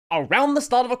Around the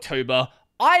start of October,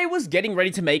 I was getting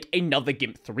ready to make another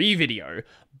GIMP 3 video,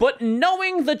 but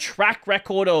knowing the track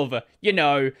record of,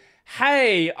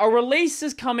 hey, a release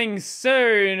is coming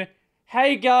soon,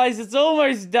 hey guys, it's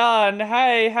almost done,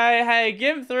 hey,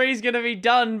 GIMP 3 is gonna be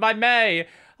done by May,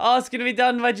 oh, it's gonna be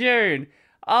done by June,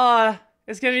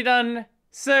 it's gonna be done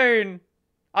soon,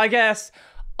 I guess.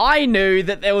 I knew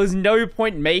that there was no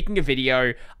point making a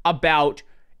video about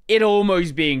it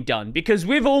almost being done, because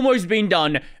we've almost been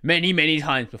done many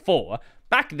times before.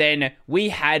 Back then, we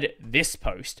had this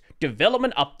post,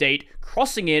 development update,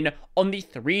 crossing in on the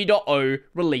 3.0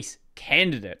 release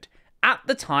candidate. At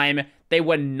the time, they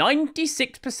were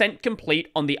 96%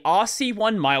 complete on the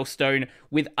RC1 milestone,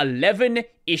 with 11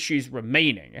 issues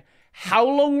remaining. How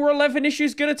long were 11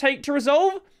 issues going to take to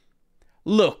resolve?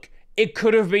 Look, it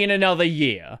could have been another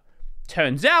year.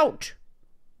 Turns out,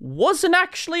 wasn't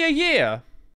actually a year.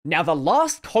 Now, the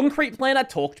last concrete plan I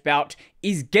talked about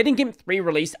is getting GIMP 3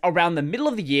 released around the middle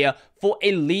of the year for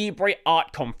a Libre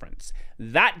Art conference.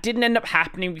 That didn't end up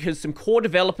happening because some core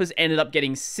developers ended up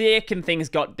getting sick and things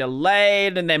got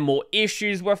delayed and then more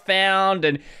issues were found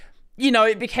and,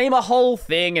 it became a whole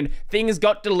thing and things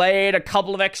got delayed a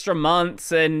couple of extra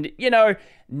months and,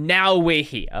 now we're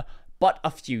here. But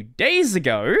a few days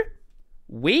ago,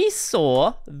 we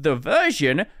saw the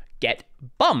version get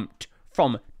bumped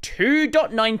from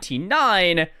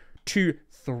 2.99 to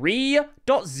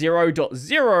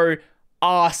 3.0.0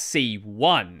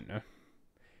 RC1.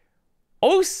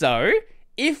 Also,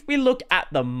 if we look at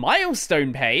the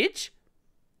milestone page,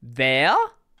 there,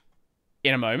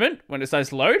 in a moment, when it starts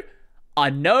to load,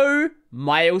 are no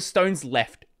milestones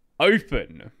left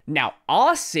open. Now,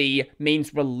 RC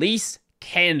means release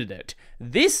candidate.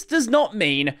 This does not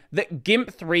mean that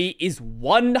GIMP 3 is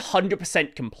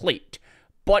 100% complete.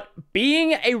 But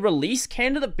being a release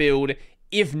candidate build,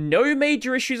 if no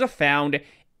major issues are found,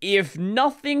 if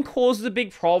nothing causes a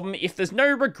big problem, if there's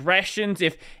no regressions,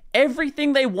 if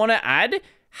everything they want to add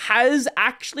has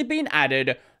actually been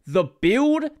added, the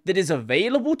build that is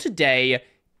available today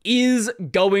is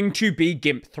going to be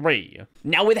GIMP 3.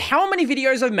 Now, with how many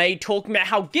videos I've made talking about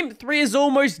how GIMP 3 is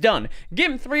almost done,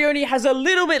 GIMP 3 only has a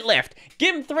little bit left,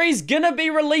 GIMP 3 is gonna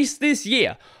be released this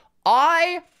year,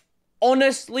 I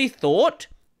honestly thought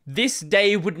this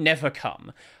day would never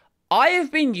come. I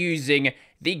have been using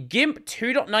the GIMP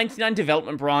 2.99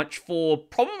 development branch for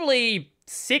probably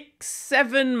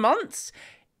 6-7 months.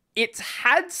 It's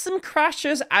had some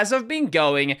crashes as I've been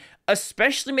going,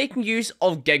 especially making use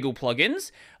of Gaggle plugins,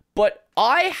 but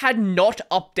I had not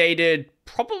updated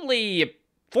probably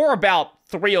for about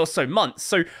 3 or so months,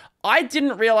 so I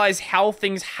didn't realize how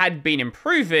things had been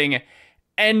improving,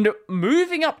 and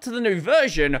moving up to the new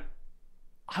version,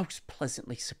 I was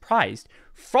pleasantly surprised.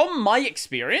 From my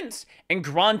experience, and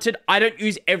granted, I don't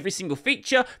use every single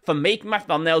feature for making my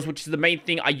thumbnails, which is the main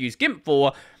thing I use GIMP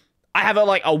for. I have a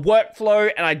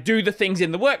workflow, and I do the things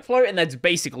in the workflow, and that's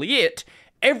basically it.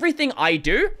 Everything I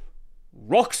do,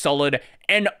 rock solid,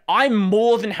 and I'm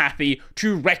more than happy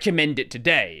to recommend it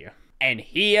today. And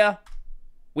here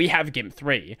we have GIMP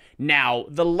 3. Now,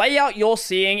 the layout you're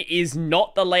seeing is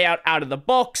not the layout out of the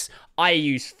box. I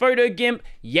use PhotoGIMP,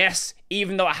 yes,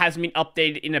 even though it hasn't been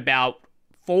updated in about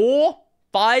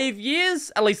 4-5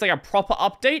 years, at least like a proper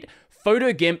update,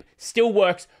 PhotoGIMP still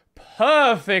works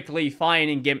perfectly fine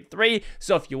in GIMP 3,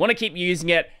 so if you want to keep using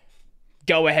it,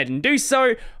 go ahead and do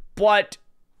so, but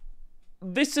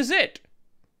this is it.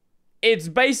 It's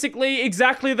basically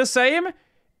exactly the same,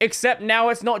 except now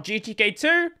it's not GTK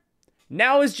 2,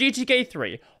 now it's GTK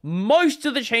 3. Most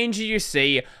of the changes you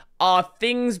see are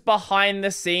things behind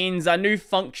the scenes, a new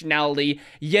functionality.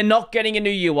 You're not getting a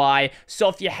new UI, so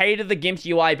if you hated the GIMP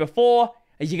UI before,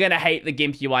 you're gonna hate the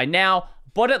GIMP UI now,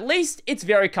 but at least it's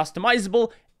very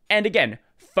customizable, and again,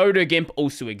 PhotoGIMP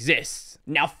also exists.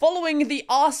 Now, following the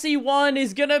RC1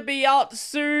 is gonna be out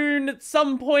soon at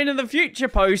some point in the future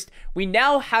post, we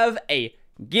now have a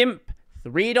GIMP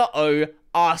 3.0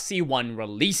 RC1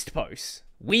 released post.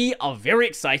 We are very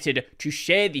excited to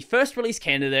share the first release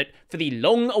candidate for the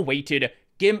long-awaited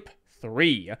GIMP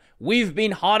 3. We've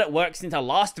been hard at work since our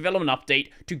last development update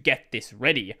to get this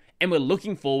ready, and we're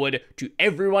looking forward to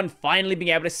everyone finally being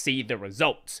able to see the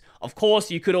results. Of course,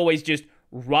 you could always just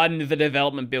run the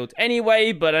development builds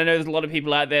anyway, but I know there's a lot of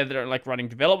people out there that don't like running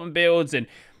development builds, and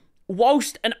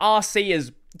whilst an RC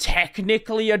is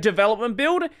technically a development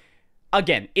build,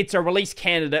 again, it's a release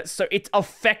candidate, so it's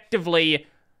effectively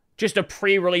just a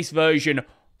pre-release version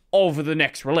of the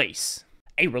next release.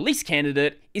 A release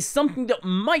candidate is something that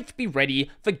might be ready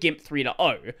for GIMP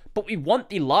 3.0, but we want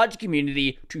the larger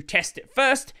community to test it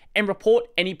first and report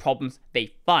any problems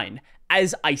they find.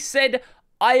 As I said,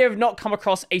 I have not come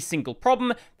across a single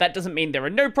problem. That doesn't mean there are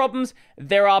no problems.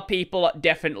 There are people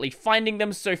definitely finding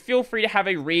them, so feel free to have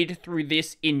a read through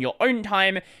this in your own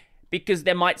time, because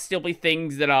there might still be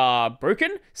things that are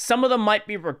broken. Some of them might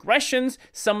be regressions.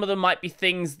 Some of them might be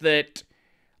things that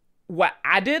were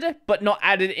added, but not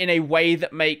added in a way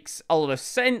that makes a lot of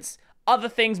sense. Other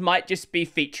things might just be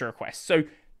feature requests. So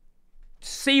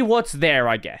see what's there,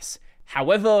 I guess.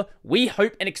 However, we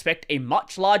hope and expect a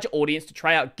much larger audience to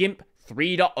try out GIMP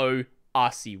 3.0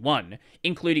 RC1,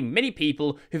 including many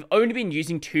people who've only been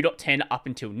using 2.10 up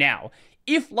until now.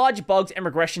 If large bugs and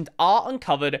regressions are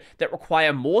uncovered that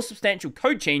require more substantial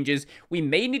code changes, we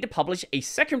may need to publish a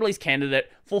second release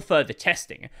candidate for further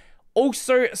testing.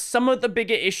 Also, some of the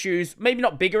bigger issues, maybe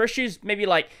not bigger issues, maybe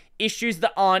like issues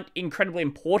that aren't incredibly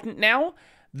important now,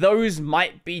 those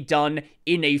might be done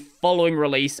in a following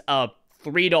release of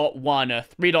 3.1 or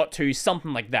 3.2,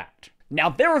 something like that. Now,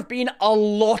 there have been a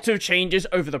lot of changes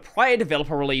over the prior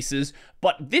developer releases,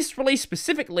 but this release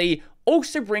specifically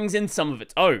also brings in some of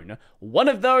its own. One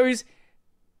of those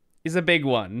is a big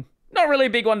one. Not really a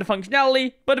big one to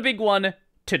functionality, but a big one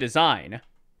to design.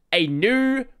 A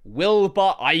new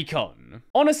Wilbur icon.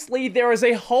 Honestly, there is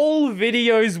a whole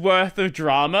video's worth of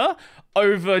drama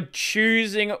over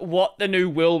choosing what the new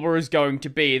Wilbur is going to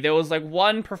be. There was like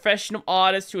one professional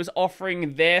artist who was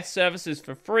offering their services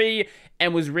for free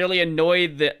and was really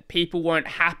annoyed that people weren't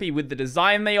happy with the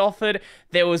design they offered.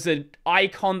 There was an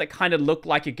icon that kind of looked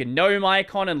like a GNOME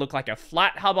icon and looked like a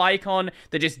flat hub icon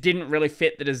that just didn't really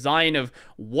fit the design of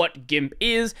what GIMP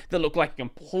is, that looked like a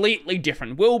completely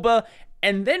different Wilbur.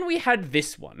 And then we had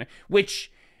this one,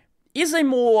 which is a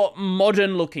more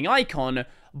modern looking icon,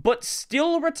 but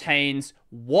still retains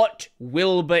what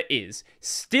Wilbur is.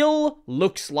 Still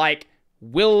looks like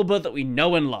Wilbur that we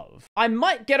know and love. I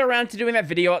might get around to doing that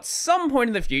video at some point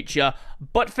in the future,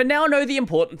 but for now, know the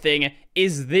important thing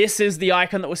is this is the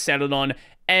icon that was settled on,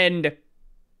 and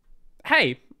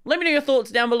hey, let me know your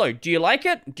thoughts down below. Do you like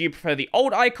it? Do you prefer the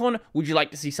old icon? Would you like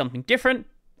to see something different?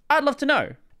 I'd love to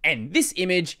know. And this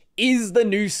image is the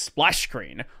new splash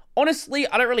screen. Honestly,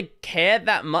 I don't really care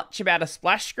that much about a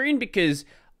splash screen because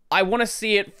I want to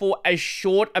see it for as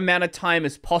short amount of time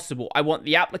as possible. I want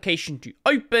the application to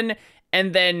open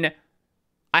and then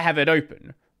I have it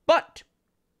open. But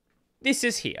this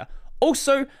is here.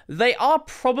 Also, they are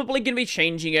probably going to be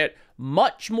changing it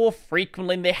much more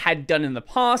frequently than they had done in the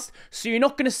past, so you're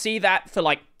not going to see that for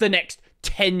like the next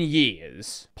 10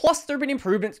 years. Plus, there have been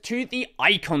improvements to the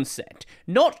icon set.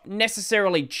 Not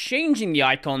necessarily changing the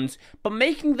icons, but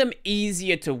making them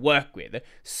easier to work with.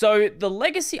 So, the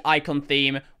legacy icon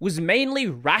theme was mainly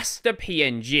raster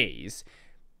PNGs.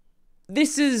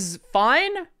 This is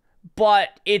fine,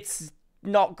 but it's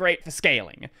not great for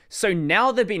scaling. So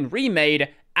now they've been remade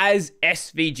as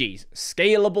SVGs,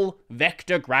 scalable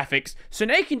vector graphics, so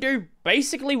now you can do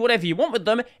basically whatever you want with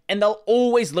them and they'll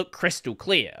always look crystal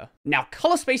clear. Now,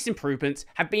 color space improvements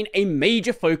have been a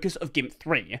major focus of GIMP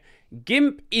 3.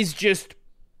 GIMP is just,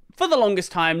 for the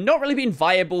longest time, not really been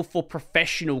viable for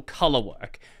professional color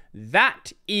work.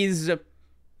 That is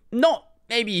not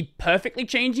maybe perfectly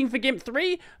changing for GIMP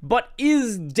 3, but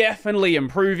is definitely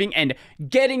improving and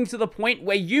getting to the point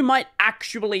where you might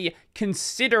actually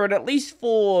consider it, at least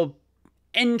for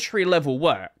entry-level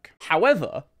work.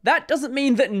 However, that doesn't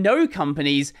mean that no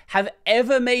companies have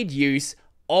ever made use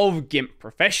of GIMP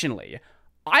professionally.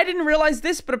 I didn't realize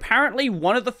this, but apparently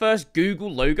one of the first Google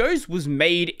logos was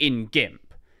made in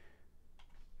GIMP.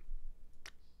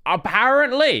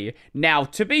 Apparently. Now,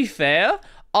 to be fair,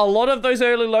 a lot of those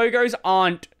early logos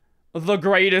aren't the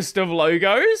greatest of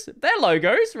logos. They're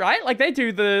logos, right? Like they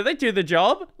do the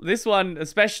job. This one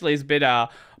especially is a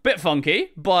bit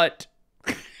funky, but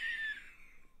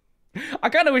I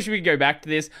kind of wish we could go back to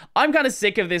this. I'm kind of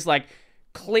sick of this like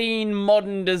clean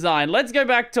modern design. Let's go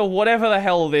back to whatever the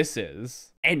hell this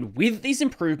is. And with these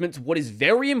improvements, what is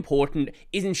very important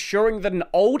is ensuring that an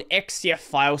old XCF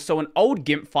file, so an old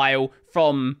GIMP file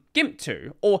from GIMP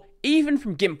 2, or even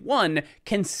from GIMP 1,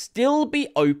 can still be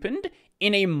opened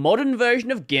in a modern version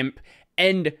of GIMP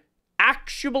and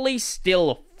actually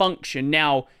still function.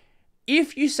 Now,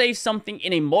 if you save something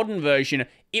in a modern version,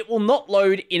 it will not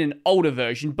load in an older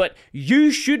version, but you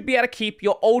should be able to keep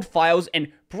your old files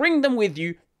and bring them with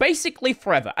you basically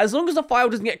forever. As long as the file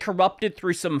doesn't get corrupted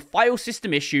through some file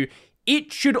system issue,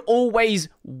 it should always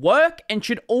work and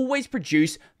should always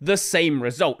produce the same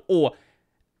result, or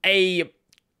a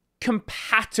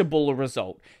compatible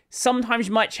result. Sometimes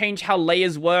you might change how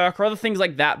layers work or other things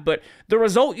like that, but the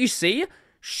result you see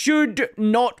should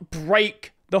not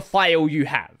break the file you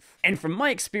have. And from my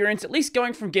experience, at least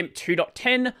going from GIMP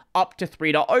 2.10 up to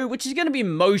 3.0, which is going to be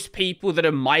most people that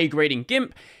are migrating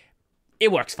GIMP,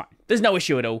 it works fine. There's no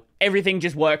issue at all. Everything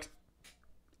just works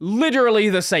literally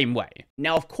the same way.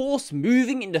 Now, of course,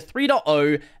 moving into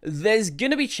 3.0, there's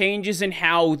going to be changes in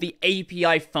how the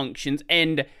API functions,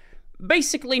 and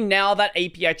basically now that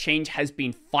API change has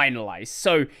been finalized.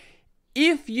 So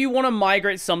if you want to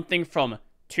migrate something from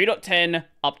 2.10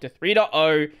 up to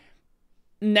 3.0,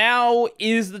 now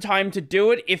is the time to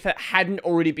do it if it hadn't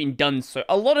already been done so.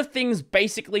 A lot of things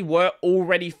basically were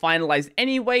already finalized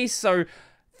anyway, so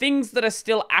things that are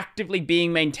still actively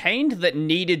being maintained that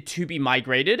needed to be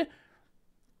migrated,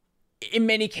 in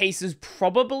many cases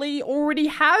probably already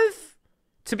have.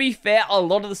 To be fair, a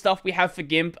lot of the stuff we have for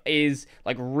GIMP is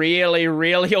like really,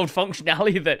 really old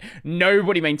functionality that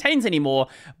nobody maintains anymore.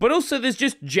 But also there's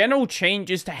just general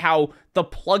changes to how the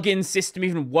plugin system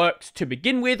even worked to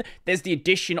begin with. There's the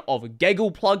addition of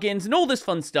Gaggle plugins and all this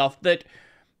fun stuff that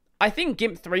I think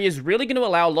GIMP 3 is really going to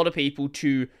allow a lot of people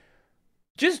to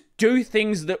just do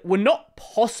things that were not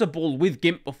possible with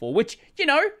GIMP before, which, you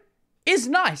know, is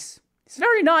nice. It's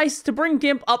very nice to bring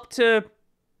GIMP up to,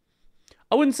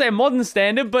 I wouldn't say a modern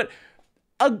standard, but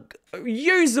a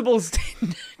usable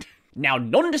standard. Now,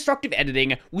 non-destructive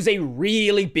editing was a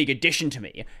really big addition to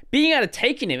me. Being able to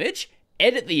take an image,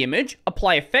 edit the image,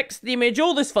 apply effects to the image,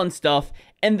 all this fun stuff,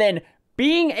 and then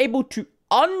being able to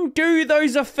undo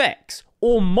those effects,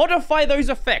 or modify those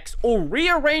effects, or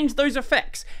rearrange those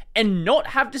effects, and not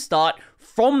have to start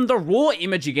from the raw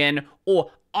image again,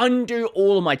 or undo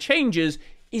all of my changes,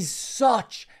 is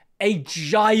such a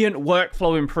giant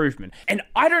workflow improvement. And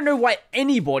I don't know why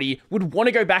anybody would want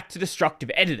to go back to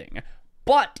destructive editing.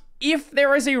 But if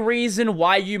there is a reason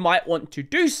why you might want to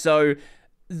do so,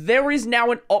 there is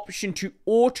now an option to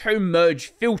auto-merge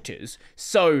filters.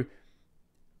 So,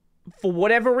 for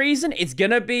whatever reason, it's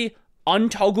going to be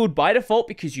untoggled by default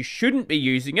because you shouldn't be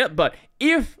using it. But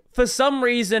if for some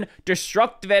reason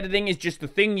destructive editing is just the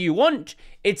thing you want,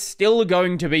 it's still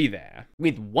going to be there.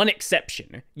 With one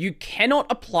exception, you cannot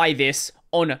apply this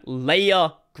on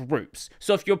layer groups.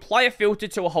 So if you apply a filter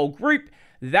to a whole group,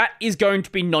 that is going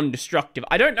to be non-destructive.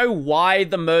 I don't know why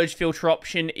the merge filter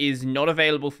option is not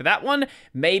available for that one.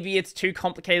 Maybe it's too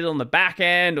complicated on the back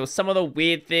end or some other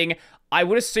weird thing. I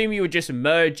would assume you would just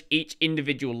merge each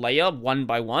individual layer one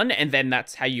by one, and then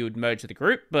that's how you would merge the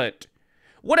group. But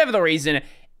whatever the reason,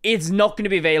 it's not going to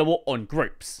be available on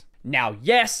groups. Now,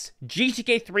 yes,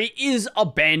 GTK 3 is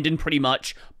abandoned pretty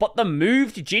much, but the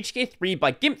move to GTK 3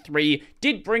 by GIMP 3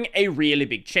 did bring a really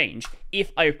big change.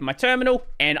 If I open my terminal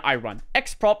and I run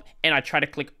xprop and I try to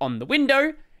click on the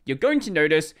window, you're going to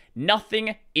notice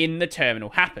nothing in the terminal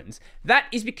happens. That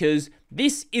is because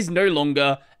this is no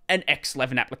longer an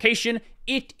X11 application.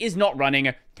 It is not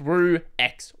running through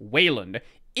X-Wayland.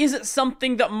 Is it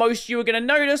something that most of you are going to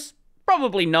notice?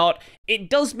 Probably not. It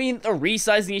does mean the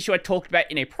resizing issue I talked about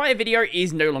in a prior video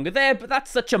is no longer there, but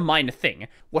that's such a minor thing.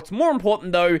 What's more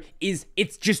important though is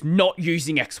it's just not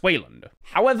using X-Wayland.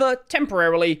 However,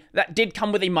 temporarily, that did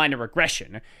come with a minor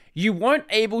regression. You weren't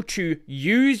able to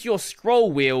use your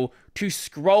scroll wheel to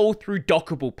scroll through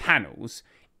dockable panels.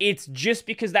 It's just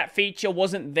because that feature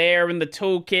wasn't there in the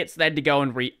toolkits, they had to go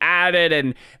and re-add it,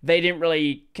 and they didn't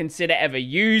really consider ever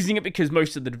using it because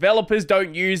most of the developers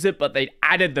don't use it, but they'd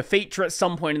added the feature at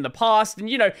some point in the past. And,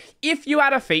 you know, if you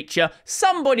add a feature,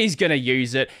 somebody's going to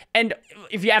use it, and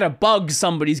if you add a bug,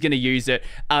 somebody's going to use it.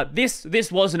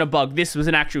 This wasn't a bug, this was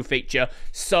an actual feature,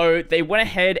 so they went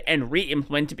ahead and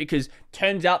re-implemented it because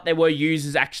turns out there were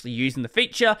users actually using the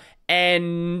feature,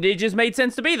 and it just made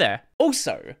sense to be there.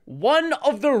 Also, one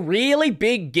of the really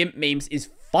big GIMP memes is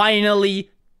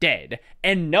finally dead.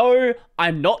 And no,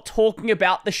 I'm not talking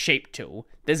about the shape tool.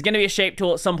 There's going to be a shape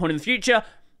tool at some point in the future.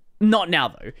 Not now,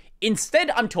 though.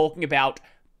 Instead, I'm talking about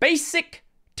basic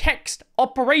text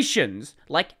operations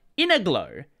like inner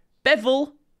glow,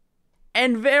 bevel,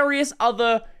 and various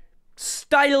other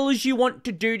styles you want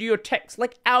to do to your text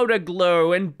like outer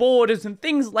glow and borders and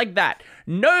things like that.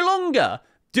 No longer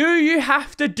do you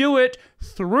have to do it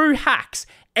through hacks,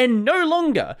 and no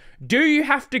longer do you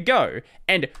have to go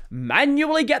and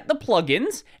manually get the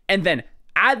plugins and then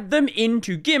add them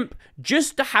into GIMP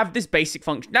just to have this basic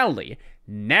functionality.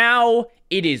 Now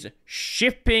it is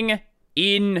shipping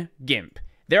in GIMP.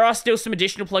 There are still some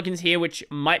additional plugins here which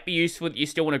might be useful that you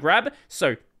still want to grab,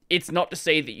 so it's not to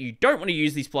say that you don't want to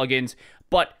use these plugins,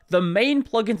 but the main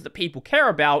plugins that people care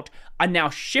about are now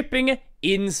shipping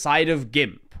inside of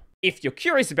GIMP. If you're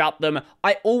curious about them,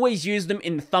 I always use them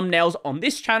in the thumbnails on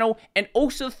this channel and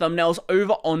also the thumbnails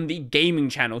over on the gaming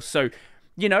channel. So,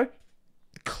 you know,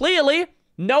 clearly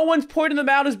No one's pointing them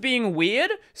out as being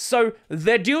weird, so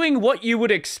they're doing what you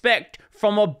would expect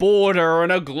from a border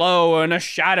and a glow and a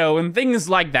shadow and things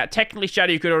like that. Technically,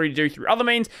 shadow you could already do through other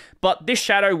means, but this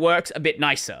shadow works a bit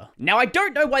nicer. Now, I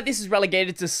don't know why this is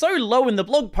relegated to so low in the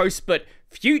blog post, but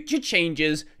future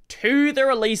changes to the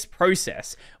release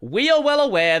process. We are well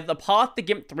aware that the path to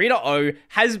GIMP 3.0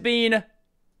 has been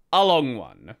a long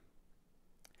one.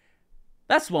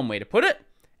 That's one way to put it.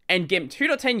 And GIMP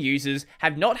 2.10 users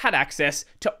have not had access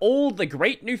to all the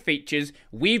great new features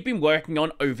we've been working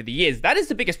on over the years. That is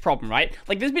the biggest problem, right?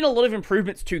 Like, there's been a lot of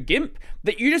improvements to GIMP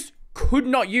that you just could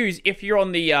not use if you're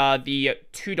on the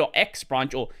 2.x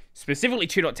branch, or specifically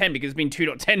 2.10, because it's been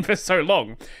 2.10 for so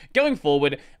long. Going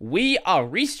forward, we are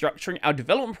restructuring our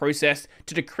development process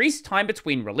to decrease time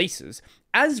between releases.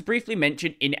 As briefly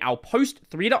mentioned in our post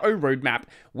 3.0 roadmap,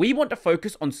 we want to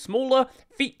focus on smaller,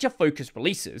 feature-focused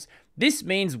releases. This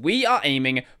means we are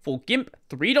aiming for GIMP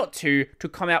 3.2 to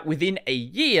come out within a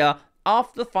year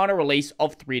after the final release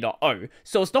of 3.0.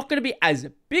 So it's not going to be as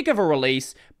big of a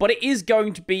release, but it is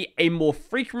going to be a more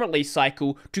frequent release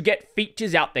cycle to get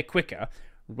features out there quicker,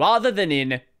 rather than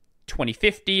in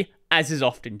 2050, as is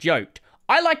often joked.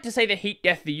 I like to say the heat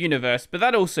death of the universe, but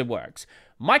that also works.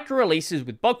 Micro releases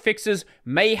with bug fixes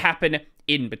may happen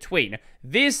in between.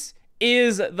 This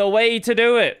is the way to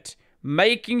do it.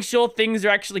 Making sure things are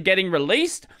actually getting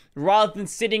released, rather than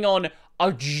sitting on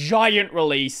a giant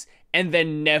release and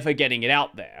then never getting it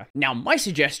out there. Now, my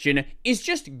suggestion is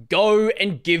just go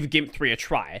and give GIMP 3 a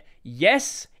try.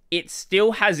 Yes, it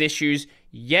still has issues.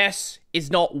 Yes, it's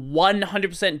not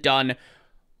 100% done,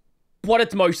 but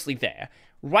it's mostly there.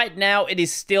 Right now, it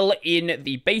is still in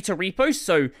the beta repo,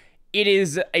 so it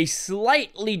is a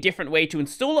slightly different way to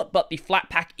install it, but the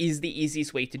Flatpak is the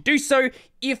easiest way to do so.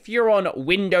 If you're on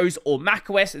Windows or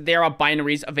macOS, there are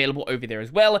binaries available over there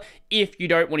as well. If you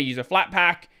don't want to use a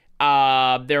Flatpak,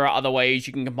 there are other ways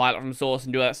you can compile it from source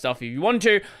and do that stuff if you want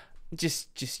to.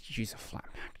 Just use a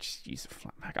Flatpak. Just use a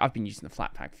Flatpak. I've been using the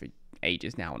Flatpak for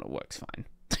ages now and it works fine.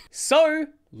 So,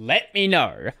 let me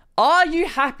know. Are you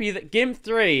happy that GIMP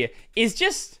 3 is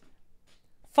just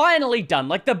finally done?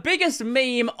 Like, the biggest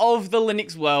meme of the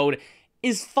Linux world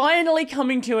is finally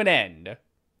coming to an end.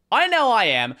 I know I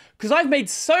am, because I've made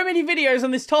so many videos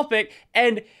on this topic,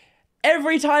 and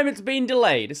every time it's been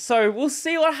delayed. So we'll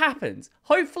see what happens.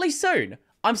 Hopefully soon.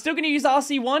 I'm still going to use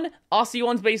RC1.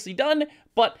 RC1's basically done,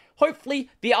 but hopefully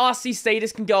the RC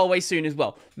status can go away soon as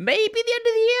well. Maybe the end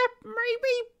of the year?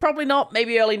 Maybe. Probably not.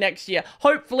 Maybe early next year.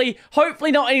 Hopefully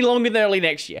not any longer than early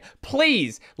next year.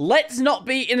 Please, let's not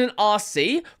be in an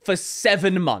RC for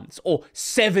 7 months or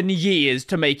 7 years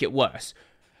to make it worse.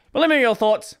 But let me know your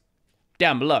thoughts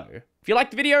down below. If you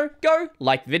liked the video, go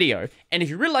like the video. And if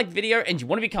you really like the video and you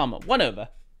want to become one of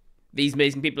these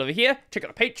amazing people over here, check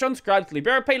out our Patreon, subscribe to the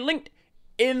LiberaPay, linked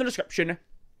in the description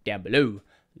down below.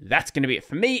 That's going to be it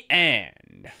for me,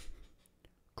 and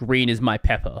green is my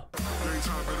pepper.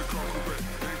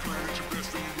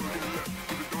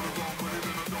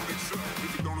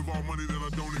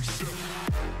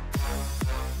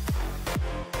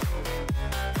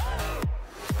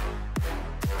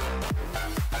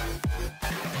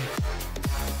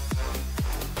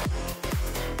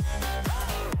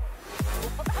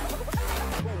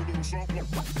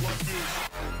 Like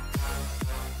this.